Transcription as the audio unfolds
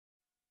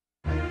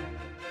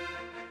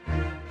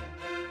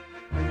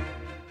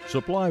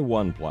Supply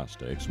One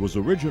Plastics was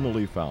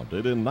originally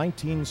founded in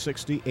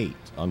 1968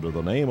 under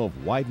the name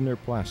of Widener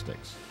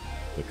Plastics.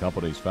 The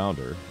company's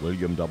founder,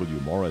 William W.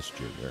 Morris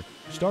Jr.,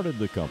 started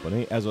the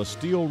company as a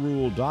steel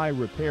rule die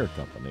repair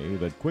company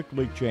that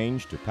quickly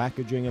changed to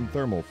packaging and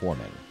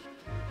thermoforming.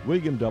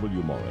 William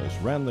W. Morris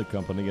ran the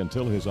company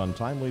until his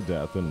untimely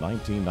death in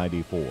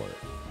 1994.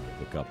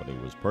 The company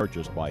was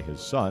purchased by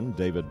his son,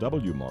 David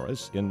W.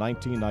 Morris, in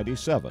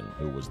 1997,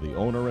 who was the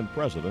owner and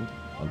president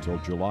until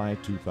July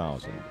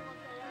 2000.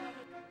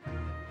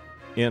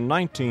 In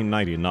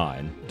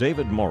 1999,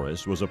 David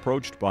Morris was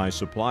approached by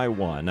Supply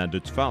One and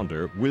its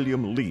founder,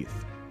 William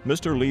Leith.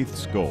 Mr.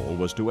 Leith's goal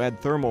was to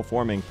add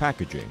thermoforming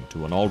packaging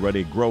to an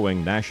already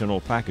growing national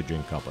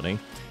packaging company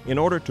in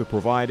order to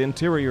provide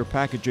interior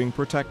packaging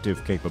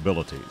protective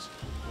capabilities.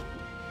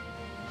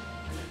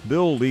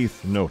 Bill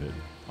Leith noted,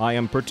 "I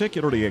am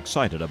particularly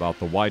excited about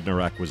the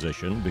Widener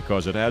acquisition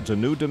because it adds a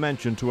new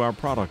dimension to our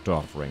product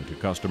offering to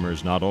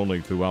customers not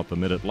only throughout the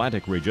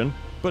Mid-Atlantic region,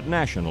 but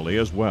nationally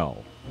as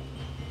well."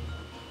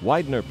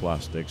 Widener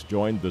Plastics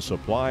joined the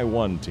Supply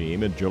One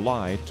team in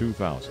July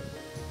 2000.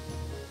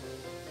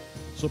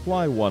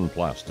 Supply One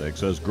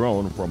Plastics has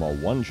grown from a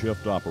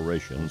one-shift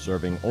operation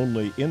serving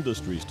only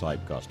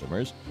industries-type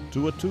customers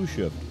to a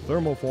two-shift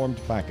thermoformed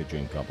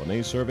packaging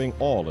company serving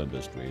all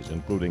industries,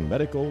 including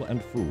medical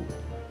and food.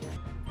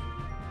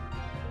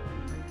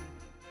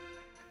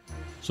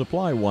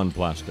 Supply One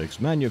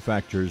Plastics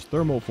manufactures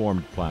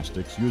thermoformed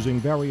plastics using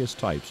various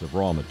types of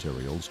raw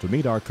materials to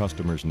meet our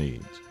customers'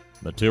 needs.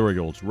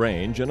 Materials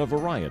range in a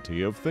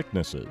variety of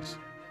thicknesses.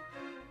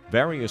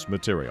 Various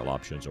material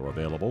options are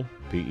available: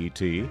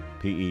 PET,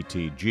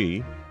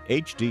 PETG,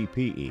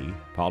 HDPE,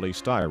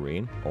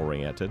 polystyrene,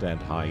 oriented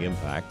and high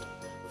impact,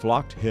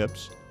 flocked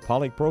HIPS,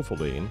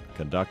 polypropylene,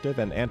 conductive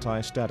and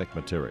anti-static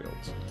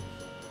materials.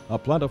 A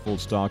plentiful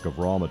stock of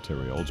raw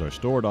materials are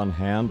stored on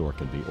hand or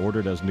can be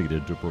ordered as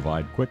needed to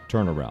provide quick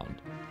turnaround.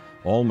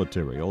 All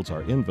materials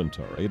are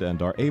inventoried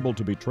and are able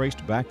to be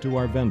traced back to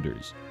our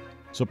vendors.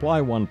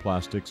 Supply One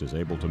Plastics is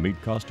able to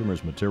meet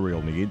customers'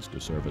 material needs to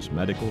service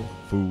medical,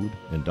 food,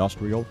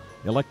 industrial,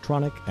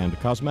 electronic, and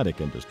cosmetic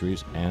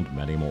industries, and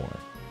many more.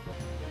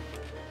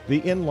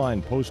 The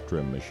inline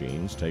post-trim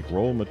machines take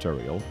roll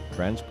material,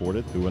 transport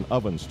it through an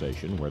oven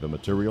station where the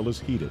material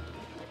is heated.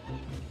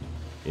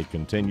 It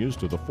continues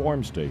to the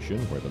form station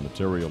where the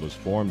material is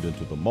formed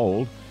into the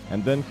mold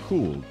and then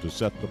cooled to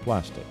set the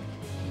plastic.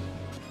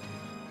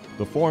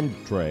 The formed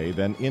tray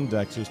then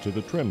indexes to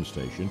the trim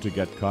station to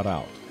get cut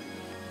out.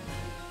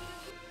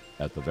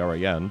 At the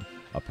very end,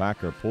 a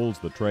packer pulls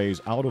the trays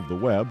out of the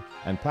web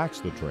and packs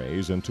the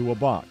trays into a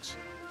box.